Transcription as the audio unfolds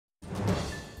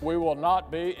We will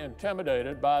not be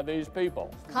intimidated by these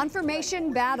people.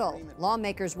 Confirmation battle.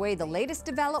 Lawmakers weigh the latest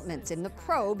developments in the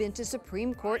probe into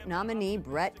Supreme Court nominee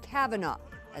Brett Kavanaugh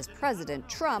as President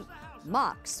Trump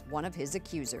mocks one of his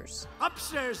accusers.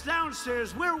 Upstairs,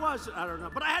 downstairs, where was it? I don't know.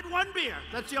 But I had one beer.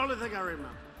 That's the only thing I remember.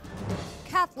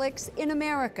 Catholics in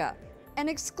America. An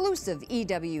exclusive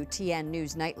EWTN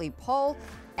News Nightly poll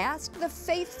asked the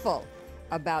faithful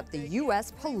about the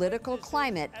U.S. political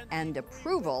climate and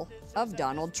approval of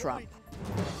Donald Trump.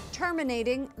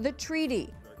 Terminating the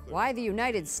treaty. Why the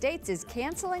United States is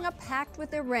canceling a pact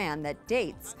with Iran that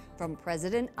dates from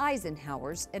President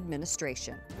Eisenhower's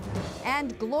administration.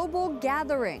 And global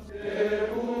gathering.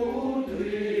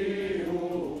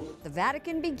 The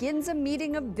Vatican begins a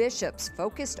meeting of bishops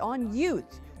focused on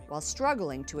youth while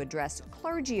struggling to address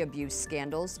clergy abuse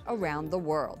scandals around the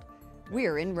world.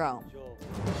 We're in Rome.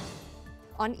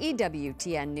 On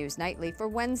EWTN News Nightly for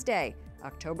Wednesday,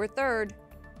 October 3rd,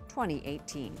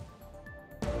 2018.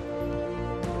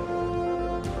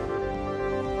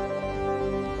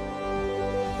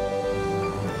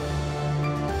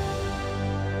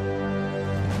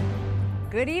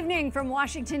 Good evening from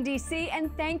Washington, D.C.,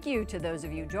 and thank you to those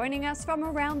of you joining us from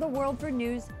around the world for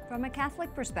news from a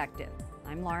Catholic perspective.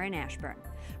 I'm Lauren Ashburn.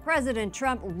 President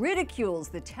Trump ridicules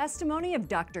the testimony of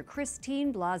Dr.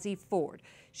 Christine Blasey Ford.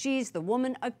 She's the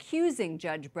woman accusing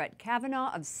Judge Brett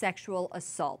Kavanaugh of sexual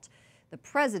assault. The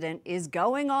president is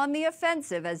going on the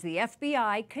offensive as the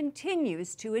FBI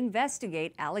continues to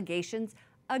investigate allegations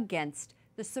against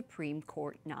the Supreme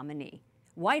Court nominee.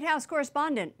 White House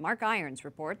correspondent Mark Irons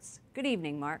reports. Good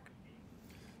evening, Mark.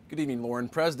 Good evening, Lauren.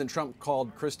 President Trump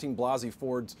called Christine Blasey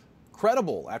Ford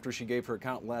credible after she gave her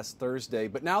account last Thursday,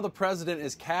 but now the president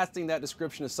is casting that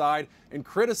description aside and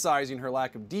criticizing her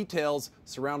lack of details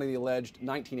surrounding the alleged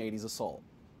 1980s assault.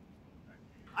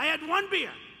 I had one beer.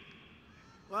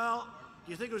 Well,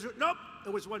 do you think it was? Nope,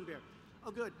 it was one beer. Oh,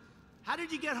 good. How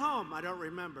did you get home? I don't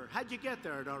remember. How'd you get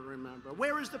there? I don't remember.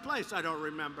 Where is the place? I don't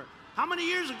remember. How many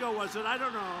years ago was it? I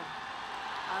don't know.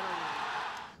 I don't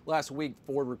know. Last week,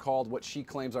 Ford recalled what she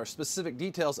claims are specific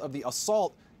details of the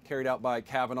assault carried out by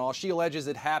Kavanaugh. She alleges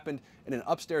it happened in an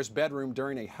upstairs bedroom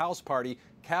during a house party.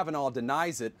 Kavanaugh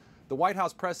denies it. The White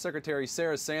House press secretary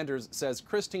Sarah Sanders says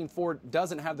Christine Ford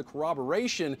doesn't have the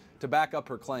corroboration to back up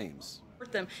her claims.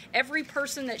 Every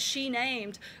person that she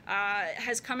named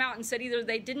has come out and said either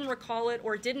they didn't recall it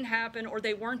or it didn't happen or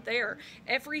they weren't there.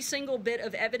 Every single bit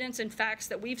of evidence and facts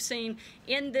that we've seen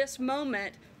in this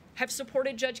moment have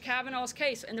supported Judge Kavanaugh's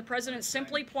case, and the president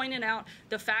simply pointed out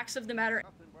the facts of the matter.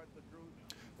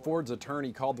 Ford's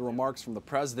attorney called the remarks from the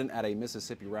president at a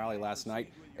Mississippi rally last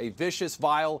night a vicious,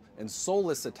 vile, and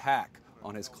soulless attack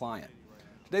on his client.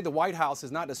 Today, the White House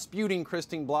is not disputing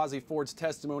Christine Blasey Ford's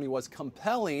testimony was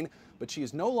compelling, but she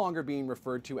is no longer being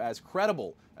referred to as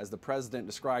credible, as the president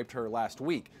described her last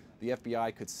week. The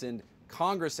FBI could send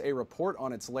Congress a report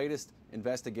on its latest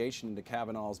investigation into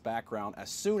Kavanaugh's background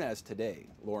as soon as today.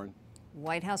 Lauren.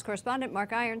 White House correspondent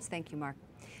Mark Irons. Thank you, Mark.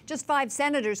 Just 5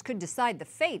 senators could decide the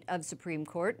fate of Supreme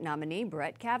Court nominee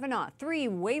Brett Kavanaugh. 3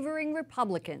 wavering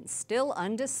Republicans, still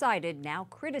undecided, now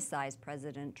criticize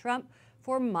President Trump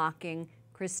for mocking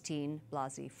Christine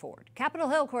Blasey Ford. Capitol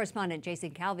Hill correspondent Jason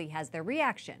Calvi has their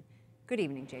reaction. Good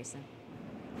evening, Jason.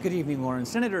 Good evening, Lauren.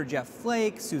 Senator Jeff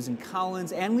Flake, Susan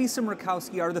Collins, and Lisa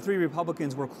Murkowski are the 3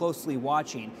 Republicans we're closely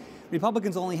watching.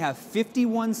 Republicans only have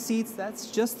 51 seats. That's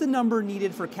just the number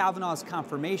needed for Kavanaugh's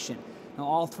confirmation. Now,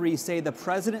 all 3 say the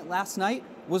president last night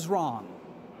was wrong.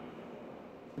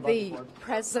 The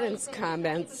president's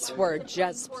comments were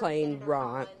just plain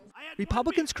wrong.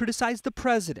 Republicans criticized the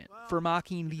president for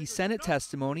mocking the Senate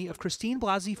testimony of Christine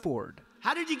Blasey Ford.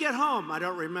 How did you get home? I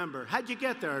don't remember. How'd you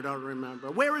get there? I don't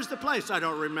remember. Where is the place? I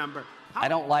don't remember. I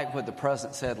don't like what the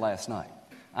president said last night.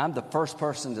 I'm the first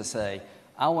person to say,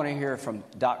 I want to hear from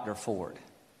Dr. Ford.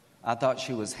 I thought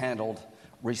she was handled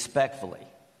respectfully.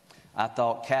 I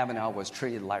thought Kavanaugh was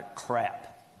treated like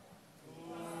crap.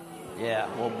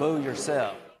 Yeah, well, boo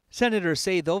yourself. Senators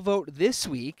say they'll vote this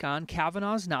week on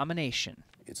Kavanaugh's nomination.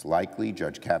 It's likely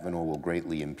Judge Kavanaugh will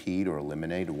greatly impede or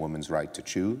eliminate a woman's right to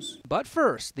choose. But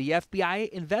first, the FBI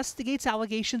investigates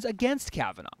allegations against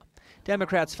Kavanaugh.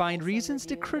 Democrats find reasons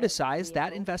to criticize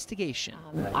that investigation.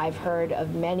 I've heard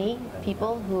of many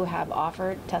people who have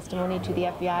offered testimony to the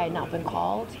FBI and not been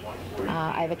called.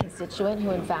 I have a constituent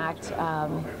who, in fact,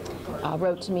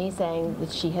 wrote to me saying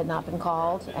that she had not been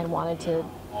called and wanted to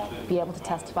be able to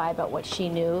testify about what she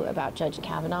knew about Judge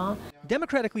Kavanaugh.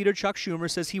 Democratic leader Chuck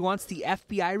Schumer says he wants the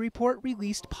FBI report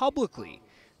released publicly.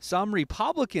 Some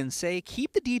Republicans say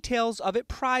keep the details of it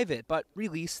private, but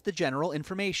release the general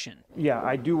information. Yeah,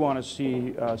 I do want to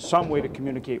see some way to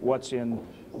communicate what's in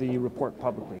the report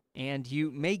publicly. And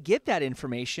you may get that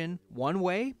information one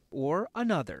way or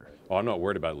another. Well, I'm not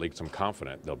worried about leaks. I'm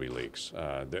confident there'll be leaks.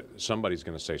 Somebody's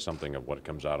going to say something of what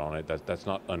comes out on it. That's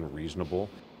not unreasonable.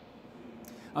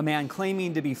 A man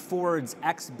claiming to be Ford's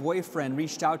ex-boyfriend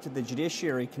reached out to the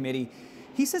Judiciary Committee.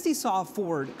 He says he saw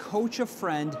Ford coach a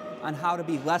friend on how to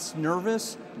be less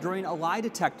nervous during a lie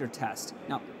detector test.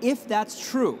 Now, if that's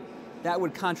true, that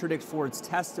would contradict Ford's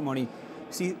testimony.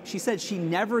 She said she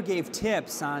never gave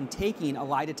tips on taking a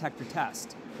lie detector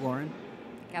test. Lauren?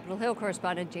 Capitol Hill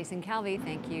correspondent Jason Calvi.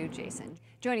 Thank you, Jason.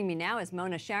 Joining me now is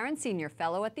Mona Sharon, Senior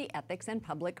Fellow at the Ethics and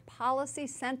Public Policy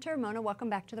Center. Mona, welcome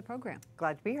back to the program.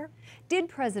 Glad to be here. Did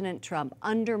President Trump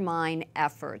undermine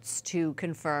efforts to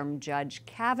confirm Judge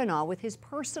Kavanaugh with his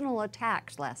personal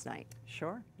attacks last night?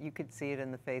 Sure. You could see it in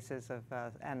the faces of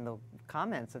and the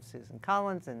comments of Susan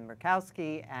Collins and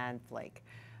Murkowski and Flake.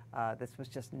 This was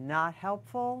just not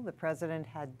helpful. The president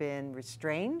had been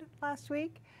restrained last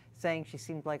week, saying she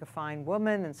seemed like a fine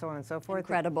woman and so on and so forth.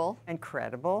 Incredible.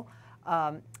 Incredible.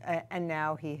 And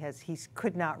now he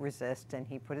could not resist, and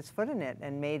he put his foot in it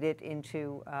and made it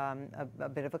into a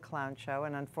bit of a clown show.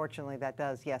 And unfortunately, that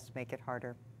does, yes, make it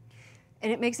harder.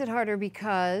 And it makes it harder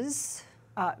because?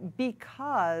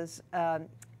 Because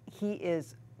he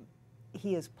is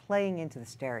playing into the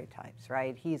stereotypes,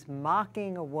 right? He's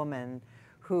mocking a woman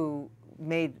who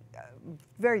made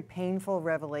very painful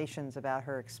revelations about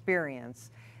her experience.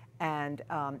 And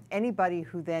anybody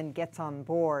who then gets on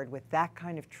board with that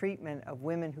kind of treatment of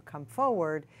women who come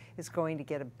forward is going to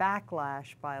get a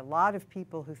backlash by a lot of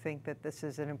people who think that this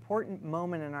is an important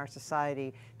moment in our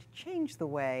society to change the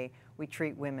way we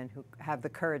treat women who have the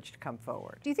courage to come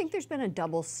forward. Do you think there's been a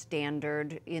double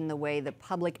standard in the way the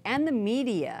public and the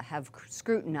media have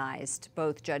scrutinized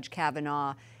both Judge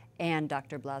Kavanaugh and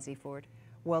Dr. Blasey Ford?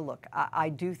 Well, look, I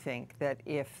do think that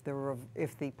if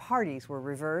the parties were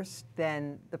reversed,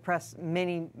 then the press,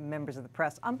 many members of the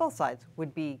press on both sides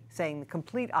would be saying the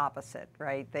complete opposite,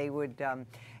 right? They would,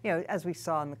 as we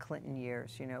saw in the Clinton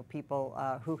years, people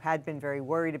who had been very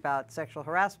worried about sexual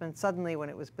harassment, suddenly when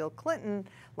it was Bill Clinton,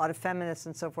 a lot of feminists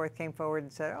and so forth came forward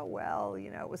and said, oh, well,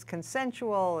 it was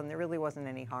consensual and there really wasn't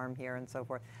any harm here and so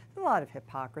forth. There's a lot of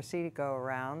hypocrisy to go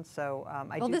around, so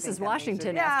well, this is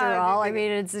Washington after all. I mean,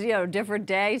 it's,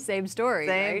 different day, same story,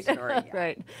 right? Same story, yeah.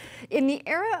 Right. In the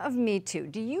era of Me Too,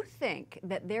 do you think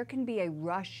that there can be a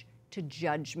rush to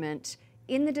judgment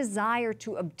in the desire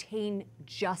to obtain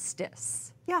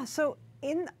justice? Yeah, so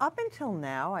up until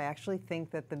now, I actually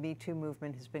think that the Me Too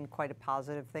movement has been quite a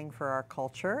positive thing for our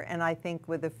culture, and I think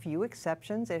with a few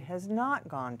exceptions, it has not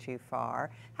gone too far,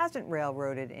 hasn't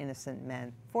railroaded innocent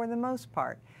men for the most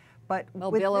part. But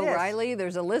well, Bill O'Reilly,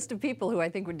 there's a list of people who I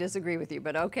think would disagree with you,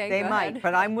 but okay, they might,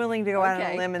 but I'm willing to go out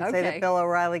on a limb and say that Bill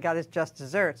O'Reilly got his just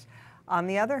desserts. On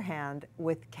the other hand,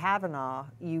 with Kavanaugh,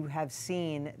 you have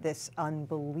seen this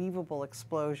unbelievable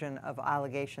explosion of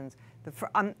allegations.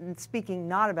 I'm speaking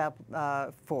not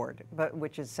about Ford,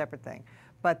 which is a separate thing.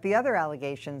 But the other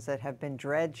allegations that have been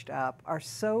dredged up are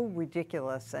so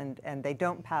ridiculous, and they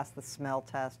don't pass the smell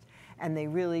test, and they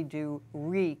really do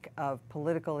reek of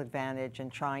political advantage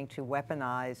and trying to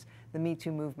weaponize the Me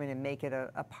Too movement and make it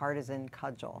a partisan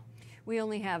cudgel. We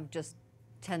only have just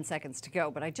 10 seconds to go,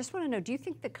 but I just want to know, do you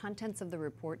think the contents of the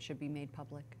report should be made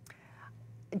public?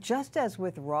 Just as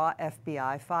with raw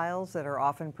FBI files that are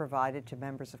often provided to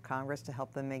members of Congress to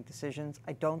help them make decisions,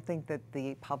 I don't think that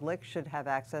the public should have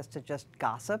access to just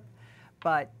gossip,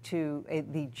 but to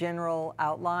the general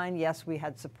outline. Yes, we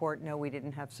had support. No, we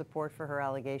didn't have support for her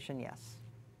allegation. Yes.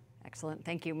 Excellent.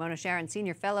 Thank you. Mona Sharon,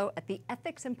 Senior Fellow at the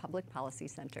Ethics and Public Policy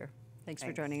Center. Thanks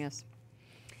for joining us.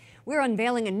 We're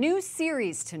unveiling a new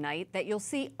series tonight that you'll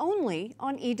see only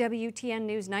on EWTN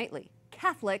News Nightly,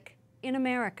 Catholic in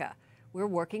America. We're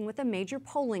working with a major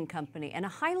polling company and a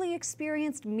highly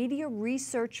experienced media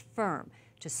research firm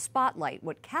to spotlight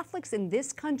what Catholics in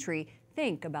this country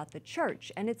think about the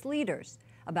church and its leaders,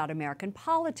 about American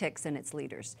politics and its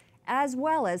leaders, as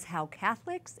well as how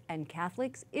Catholics and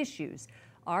Catholics' issues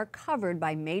are covered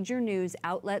by major news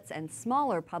outlets and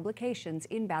smaller publications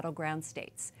in battleground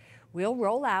states. We'll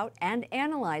roll out and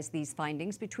analyze these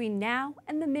findings between now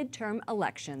and the midterm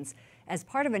elections as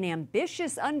part of an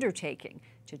ambitious undertaking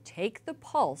to take the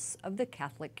pulse of the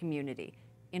Catholic community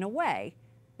in a way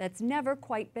that's never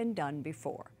quite been done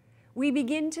before. We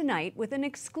begin tonight with an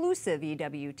exclusive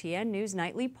EWTN News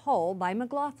Nightly poll by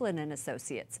McLaughlin and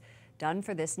Associates, done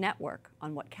for this network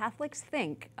on what Catholics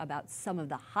think about some of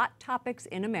the hot topics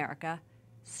in America,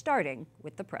 starting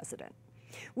with the president.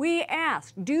 We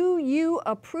asked, do you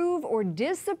approve or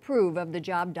disapprove of the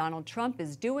job Donald Trump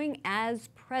is doing as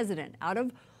president? Out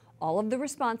of all of the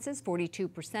responses,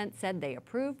 42% said they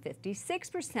approve,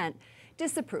 56%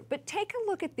 disapprove. But take a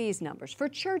look at these numbers. For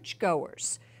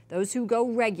churchgoers, those who go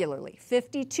regularly,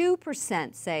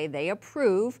 52% say they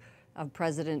approve of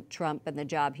President Trump and the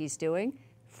job he's doing,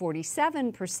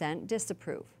 47%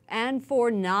 disapprove. And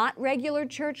for not regular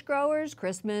churchgoers,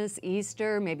 Christmas,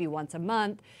 Easter, maybe once a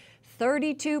month,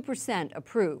 32%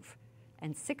 approve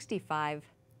and 65%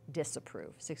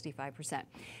 disapprove, 65%.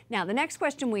 Now, the next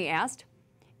question we asked,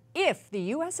 if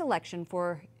the election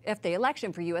for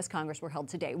U.S. Congress were held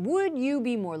today, would you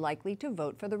be more likely to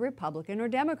vote for the Republican or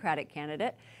Democratic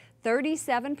candidate?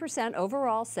 37%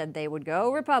 overall said they would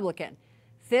go Republican,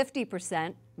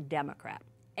 50% Democrat.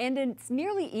 And it's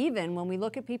nearly even when we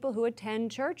look at people who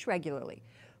attend church regularly.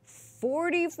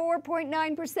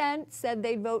 44.9% said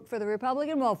they'd vote for the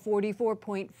Republican, while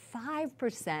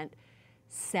 44.5%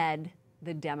 said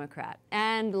the Democrat.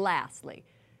 And lastly,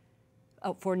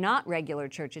 for not regular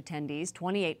church attendees,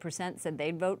 28% said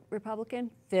they'd vote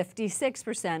Republican.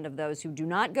 56% of those who do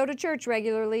not go to church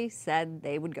regularly said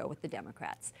they would go with the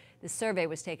Democrats. This survey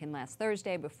was taken last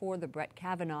Thursday before the Brett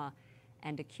Kavanaugh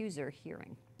and accuser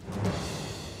hearing.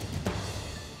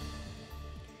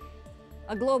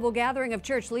 A global gathering of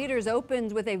church leaders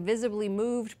opens with a visibly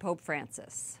moved Pope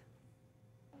Francis.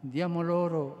 Diamo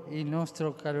loro il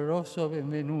nostro caloroso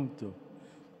benvenuto.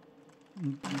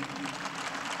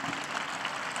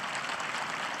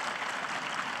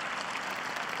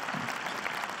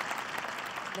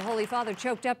 The Holy Father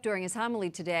choked up during his homily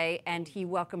today, and he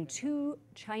welcomed 2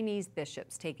 Chinese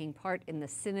bishops taking part in the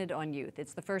Synod on Youth.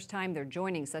 It's the first time they're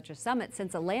joining such a summit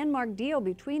since a landmark deal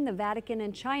between the Vatican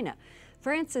and China.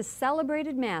 Francis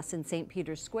celebrated Mass in St.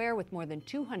 Peter's Square with more than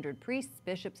 200 priests,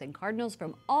 bishops, and cardinals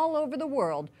from all over the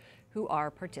world who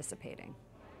are participating.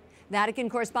 Vatican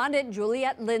correspondent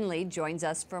Juliet Lindley joins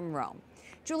us from Rome.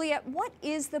 Juliet, what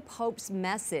is the Pope's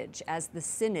message as the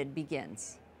Synod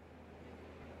begins?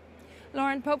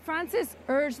 Lauren, Pope Francis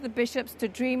urged the bishops to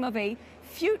dream of a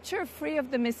future free of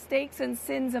the mistakes and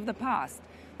sins of the past.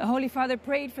 The Holy Father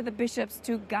prayed for the bishops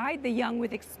to guide the young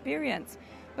with experience,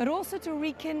 but also to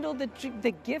rekindle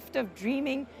the gift of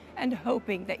dreaming and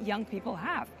hoping that young people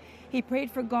have. He prayed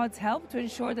for God's help to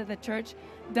ensure that the Church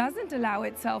doesn't allow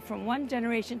itself from one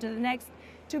generation to the next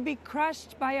to be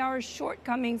crushed by our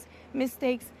shortcomings,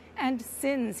 mistakes, and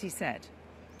sins, he said.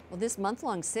 Well, this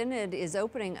month-long synod is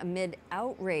opening amid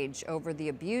outrage over the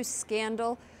abuse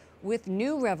scandal, with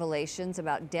new revelations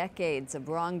about decades of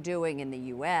wrongdoing in the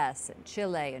U.S. and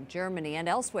Chile and Germany and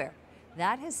elsewhere.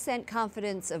 That has sent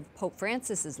confidence of Pope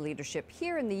Francis's leadership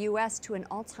here in the U.S. to an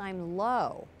all-time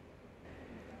low.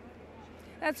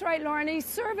 That's right, Lauren. A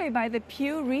survey by the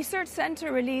Pew Research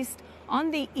Center released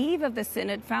on the eve of the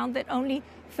synod found that only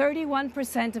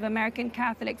 31% of American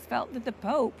Catholics felt that the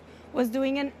Pope was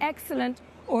doing an excellent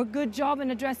or good job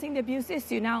in addressing the abuse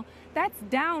issue. Now, that's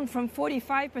down from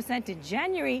 45% in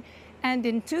January, and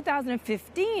in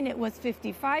 2015 it was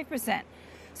 55%.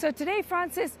 So today,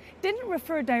 Francis didn't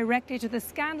refer directly to the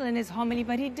scandal in his homily,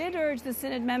 but he did urge the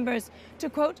Synod members to,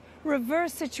 quote,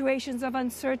 reverse situations of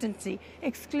uncertainty,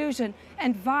 exclusion,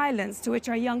 and violence to which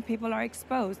our young people are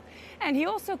exposed. And he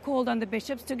also called on the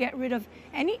bishops to get rid of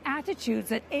any attitudes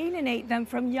that alienate them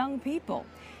from young people.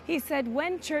 He said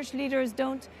when church leaders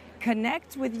don't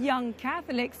connect with young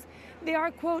Catholics, they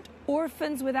are, quote,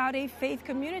 orphans without a faith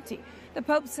community. The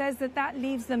Pope says that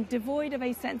leaves them devoid of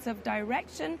a sense of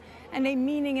direction and a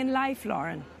meaning in life,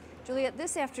 Lauren. Juliet,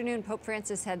 this afternoon, Pope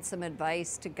Francis had some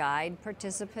advice to guide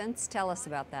participants. Tell us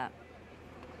about that.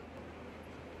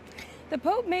 The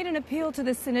Pope made an appeal to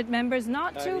the Synod members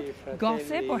not to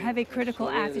gossip or have a critical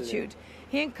attitude.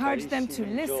 He encouraged them to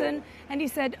listen, and he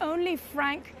said only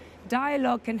frank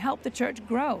dialogue can help the Church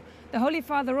grow. The Holy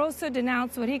Father also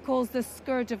denounced what he calls the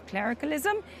scourge of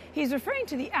clericalism. He's referring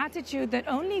to the attitude that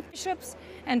only bishops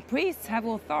and priests have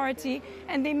authority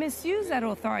and they misuse that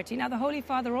authority. Now, the Holy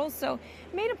Father also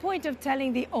made a point of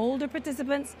telling the older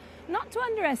participants not to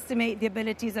underestimate the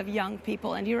abilities of young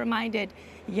people. And he reminded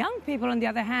young people, on the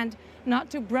other hand, not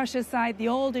to brush aside the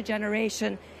older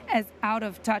generation as out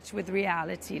of touch with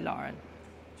reality, Lauren.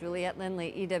 Juliet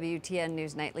Lindley, EWTN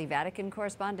News Nightly Vatican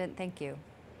correspondent. Thank you.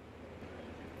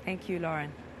 Thank you,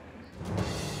 Lauren.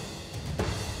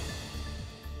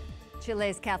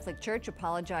 Chile's Catholic Church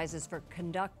apologizes for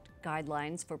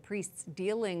guidelines for priests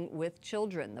dealing with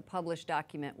children. The published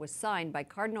document was signed by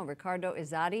Cardinal Riccardo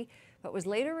Izadi, but was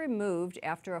later removed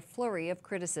after a flurry of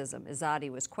criticism.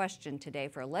 Izadi was questioned today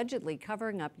for allegedly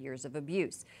covering up years of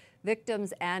abuse.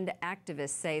 Victims and activists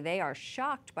say they are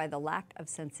shocked by the lack of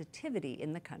sensitivity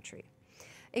in the country.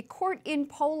 A court in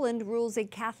Poland rules a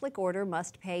Catholic order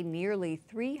must pay nearly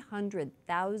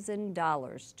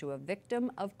 $300,000 to a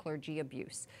victim of clergy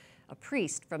abuse. A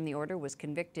priest from the order was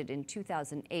convicted in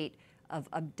 2008 of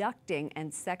abducting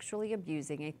and sexually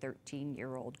abusing a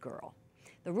 13-year-old girl.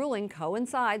 The ruling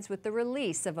coincides with the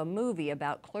release of a movie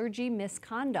about clergy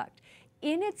misconduct.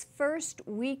 In its first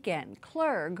weekend,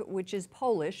 Clerg, which is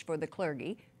Polish for the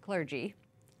clergy,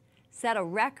 set a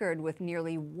record with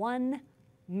nearly 1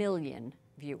 million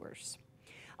viewers.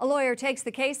 A lawyer takes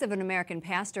the case of an American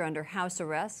pastor under house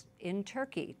arrest in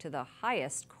Turkey to the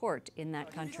highest court in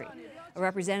that country. A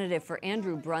representative for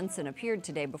Andrew Brunson appeared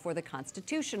today before the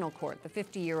Constitutional Court. The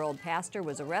 50-year-old pastor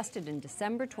was arrested in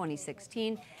December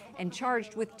 2016 and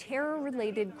charged with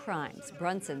terror-related crimes.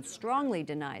 Brunson strongly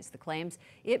denies the claims.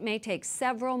 It may take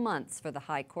several months for the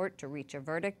High Court to reach a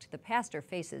verdict. The pastor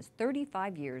faces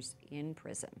 35 years in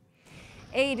prison.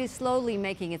 Aid is slowly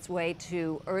making its way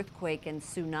to earthquake and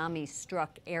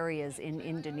tsunami-struck areas in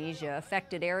Indonesia.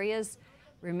 Affected areas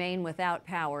remain without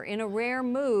power. In a rare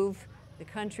move, the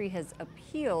country has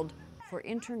appealed for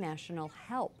international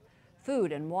help.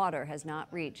 Food and water has not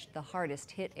reached the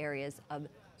hardest-hit areas of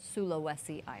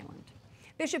Sulawesi Island.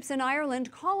 Bishops in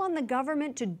Ireland call on the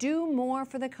government to do more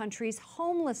for the country's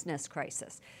homelessness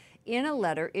crisis. In a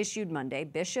letter issued Monday,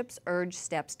 bishops urged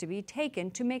steps to be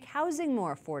taken to make housing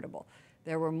more affordable.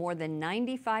 There were more than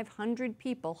 9,500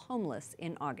 people homeless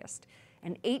in August,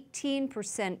 an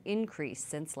 18% increase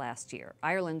since last year.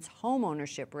 Ireland's home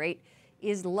ownership rate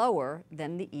is lower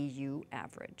than the EU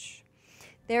average.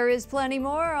 There is plenty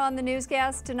more on the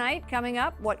newscast tonight. Coming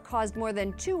up, what caused more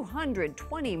than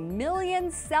 220 million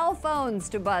cell phones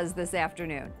to buzz this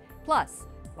afternoon. Plus,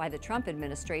 why the Trump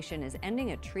administration is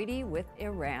ending a treaty with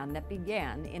Iran that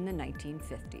began in the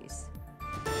 1950s.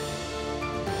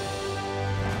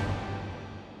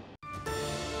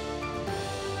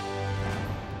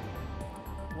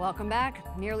 Welcome back.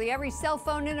 Nearly every cell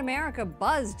phone in America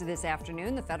buzzed this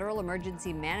afternoon. The Federal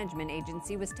Emergency Management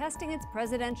Agency was testing its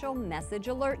presidential message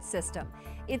alert system.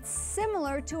 It's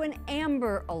similar to an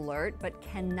Amber Alert, but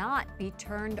cannot be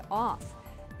turned off.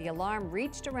 The alarm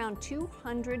reached around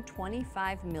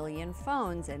 225 million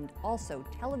phones and also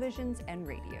televisions and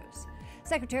radios.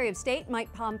 Secretary of State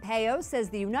Mike Pompeo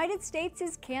says the United States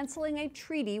is canceling a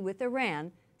treaty with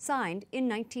Iran signed in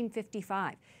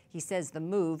 1955. He says the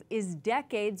move is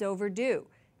decades overdue,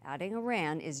 adding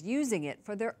Iran is using it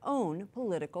for their own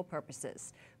political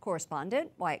purposes.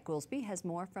 Correspondent Wyatt Goolsby has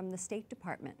more from the State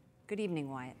Department. Good evening,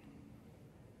 Wyatt.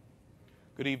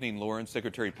 Good evening, Lauren.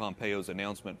 Secretary Pompeo's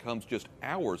announcement comes just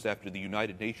hours after the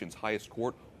United Nations highest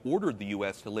court ordered the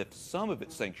U.S. to lift some of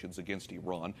its sanctions against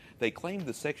Iran. They claim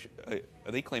the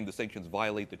sanctions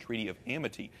violate the Treaty of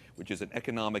Amity, which is an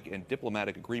economic and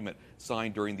diplomatic agreement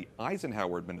signed during the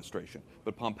Eisenhower administration.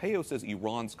 But Pompeo says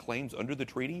Iran's claims under the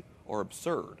treaty are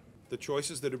absurd. The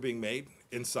choices that are being made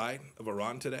inside of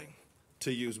Iran today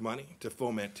to use money to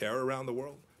foment terror around the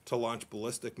world, to launch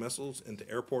ballistic missiles into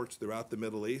airports throughout the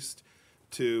Middle East,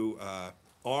 to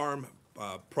arm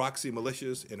proxy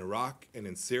militias in Iraq and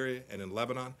in Syria and in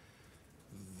Lebanon,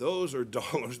 those are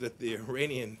dollars that the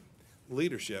Iranian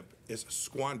leadership is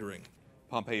squandering.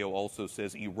 Pompeo also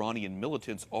says Iranian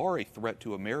militants are a threat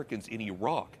to Americans in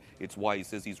Iraq. It's why he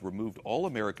says he's removed all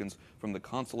Americans from the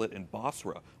consulate in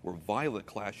Basra, where violent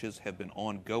clashes have been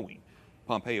ongoing.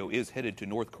 Pompeo is headed to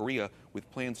North Korea with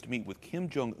plans to meet with Kim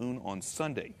Jong-un on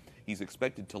Sunday. He's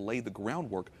expected to lay the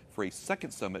groundwork for a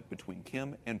second summit between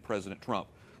Kim and President Trump.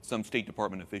 Some State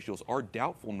Department officials are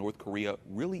doubtful North Korea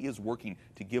really is working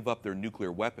to give up their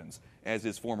nuclear weapons, as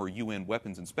is former UN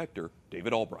weapons inspector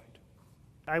David Albright.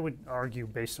 I would argue,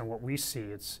 based on what we see,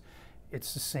 it's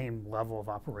the same level of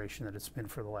operation that it's been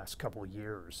for the last couple of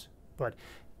years. But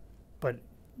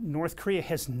North Korea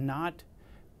has not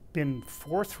been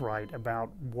forthright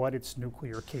about what its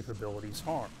nuclear capabilities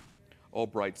are.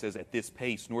 Albright says at this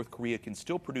pace, North Korea can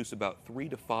still produce about 3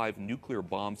 to 5 nuclear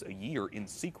bombs a year in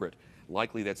secret.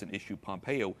 Likely that's an issue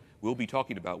Pompeo will be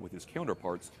talking about with his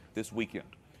counterparts this weekend.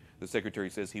 The secretary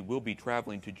says he will be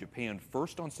traveling to Japan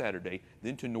first on Saturday,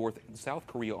 then to North and South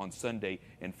Korea on Sunday,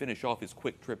 and finish off his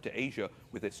quick trip to Asia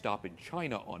with a stop in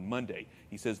China on Monday.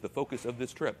 He says the focus of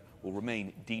this trip will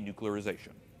remain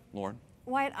denuclearization. Lauren?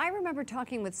 Wyatt, I remember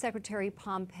talking with Secretary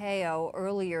Pompeo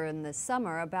earlier in the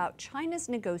summer about China's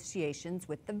negotiations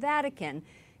with the Vatican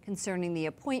concerning the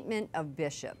appointment of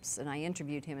bishops, and I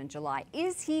interviewed him in July.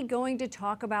 Is he going to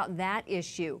talk about that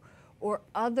issue or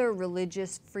other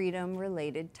religious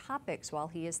freedom-related topics while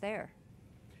he is there?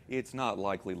 It's not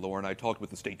likely, Lauren. I talked with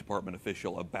the State Department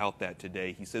official about that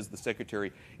today. He says the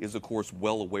secretary is, of course,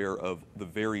 well aware of the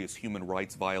various human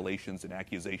rights violations and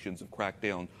accusations of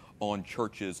crackdown on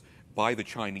churches by the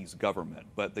Chinese government,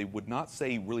 but they would not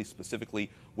say really specifically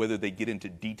whether they get into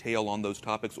detail on those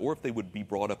topics or if they would be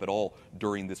brought up at all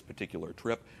during this particular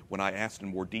trip. When I asked in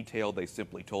more detail, they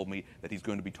simply told me that he's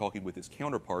going to be talking with his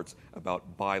counterparts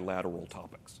about bilateral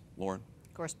topics. Lauren?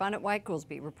 Correspondent Wyatt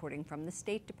Goolsby reporting from the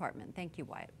State Department. Thank you,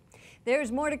 Wyatt.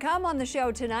 There's more to come on the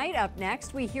show tonight. Up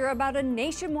next, we hear about a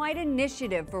nationwide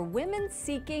initiative for women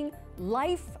seeking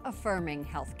life-affirming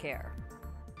health care.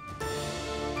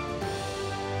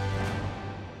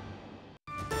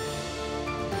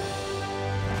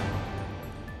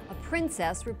 A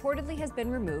princess reportedly has been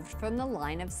removed from the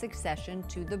line of succession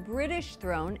to the British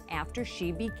throne after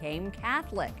she became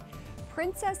Catholic.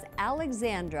 Princess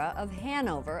Alexandra of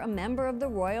Hanover, a member of the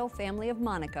royal family of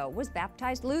Monaco, was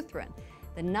baptized Lutheran.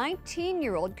 The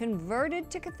 19-year-old converted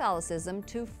to Catholicism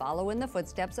to follow in the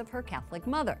footsteps of her Catholic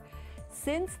mother.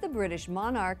 Since the British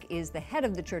monarch is the head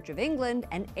of the Church of England,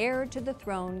 an heir to the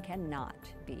throne cannot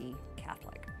be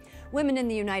Catholic. Women in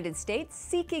the United States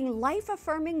seeking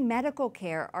life-affirming medical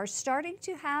care are starting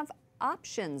to have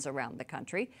options around the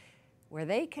country where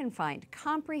they can find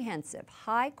comprehensive,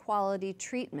 high-quality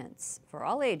treatments for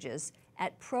all ages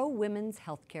at pro-women's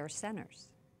healthcare centers.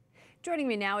 Joining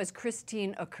me now is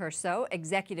Christine Accurso,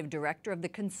 Executive Director of the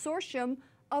Consortium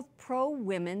of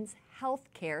Pro-Women's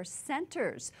Healthcare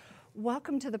Centers.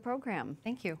 Welcome to the program.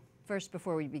 Thank you. First,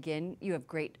 before we begin, you have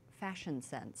great fashion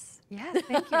sense. Yes,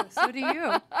 thank you. So do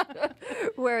you.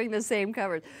 Wearing the same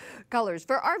colors.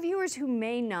 For our viewers who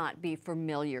may not be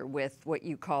familiar with what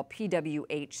you call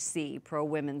PWHC,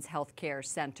 Pro-Women's Healthcare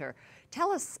Center,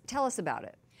 tell us about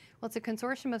it. Well, it's a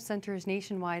consortium of centers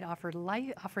nationwide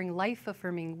offering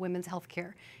life-affirming women's health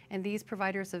care, and these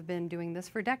providers have been doing this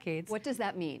for decades. What does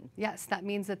that mean? Yes, that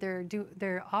means that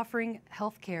they're offering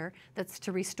health care that's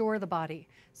to restore the body.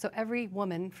 So every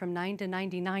woman from 9 to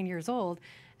 99 years old,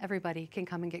 everybody can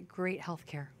come and get great health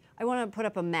care. I want to put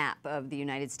up a map of the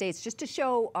United States just to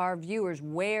show our viewers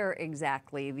where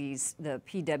exactly the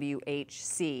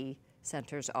PWHC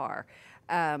centers are.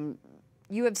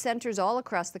 You have centers all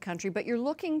across the country, but you're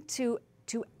looking to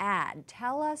add.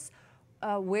 Tell us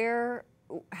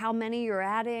how many you're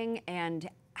adding and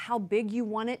how big you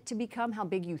want it to become, how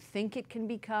big you think it can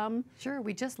become. Sure,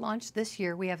 we just launched this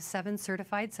year. We have 7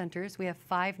 certified centers. We have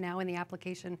 5 now in the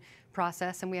application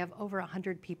process, and we have over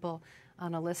 100 people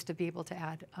on a list to be able to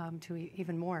add to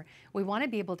even more. We want to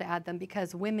be able to add them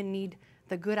because women need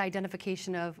the good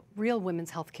identification of real women's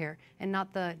health care and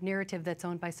not the narrative that's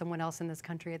owned by someone else in this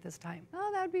country at this time. Oh,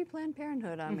 that would be Planned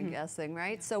Parenthood, I'm guessing,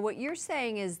 right? Yeah. So what you're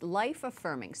saying is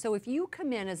life-affirming. So if you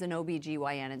come in as an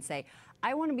OBGYN and say,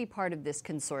 I want to be part of this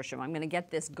consortium, I'm going to get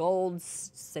this gold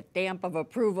stamp of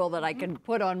approval that I can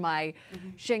put on my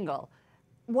shingle,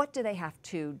 what do they have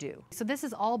to do? So this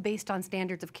is all based on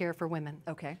standards of care for women.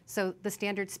 Okay. So the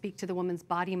standards speak to the woman's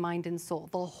body, mind, and soul,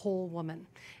 the whole woman.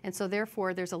 And so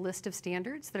therefore, there's a list of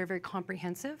standards that are very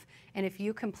comprehensive. And if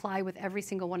you comply with every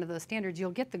single one of those standards,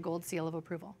 you'll get the gold seal of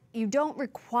approval. You don't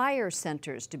require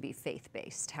centers to be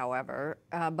faith-based, however,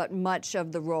 but much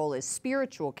of the role is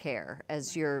spiritual care,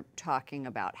 as you're talking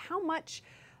about. How much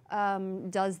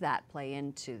does that play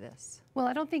into this? Well,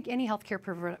 I don't think any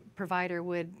healthcare provider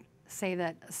would say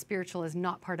that spiritual is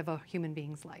not part of a human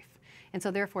being's life. And so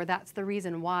therefore, that's the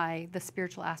reason why the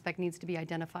spiritual aspect needs to be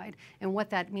identified. And what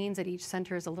that means at each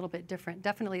center is a little bit different.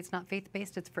 Definitely, it's not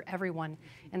faith-based. It's for everyone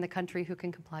in the country who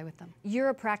can comply with them. You're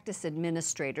a practice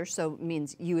administrator, so it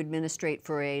means you administrate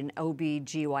for an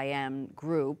OB/GYN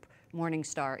group,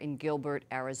 Morningstar in Gilbert,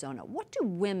 Arizona. What do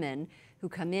women who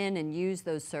come in and use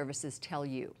those services tell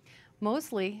you?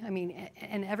 Mostly, I mean,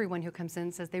 and everyone who comes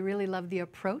in says they really love the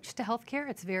approach to healthcare.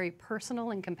 It's very personal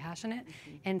and compassionate.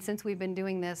 And since we've been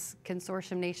doing this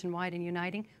consortium nationwide and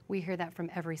uniting, we hear that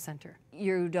from every center.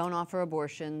 You don't offer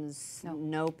abortions,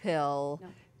 no pill,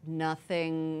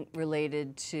 nothing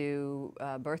related to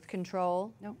birth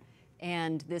control. No.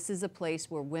 And this is a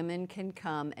place where women can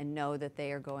come and know that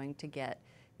they are going to get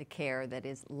the care that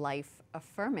is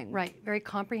life-affirming. Right, very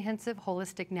comprehensive,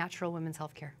 holistic, natural women's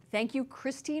health care. Thank you,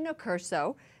 Christine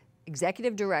Accurso,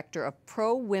 Executive Director of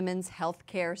Pro-Women's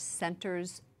Healthcare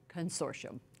Centers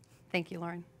Consortium. Thank you,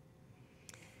 Lauren.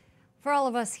 For all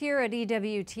of us here at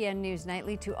EWTN News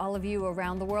Nightly, to all of you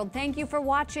around the world, thank you for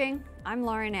watching. I'm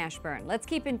Lauren Ashburn. Let's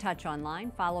keep in touch online.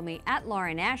 Follow me at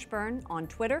Lauren Ashburn on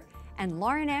Twitter and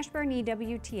Lauren Ashburn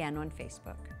EWTN on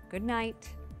Facebook. Good night,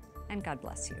 and God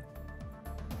bless you.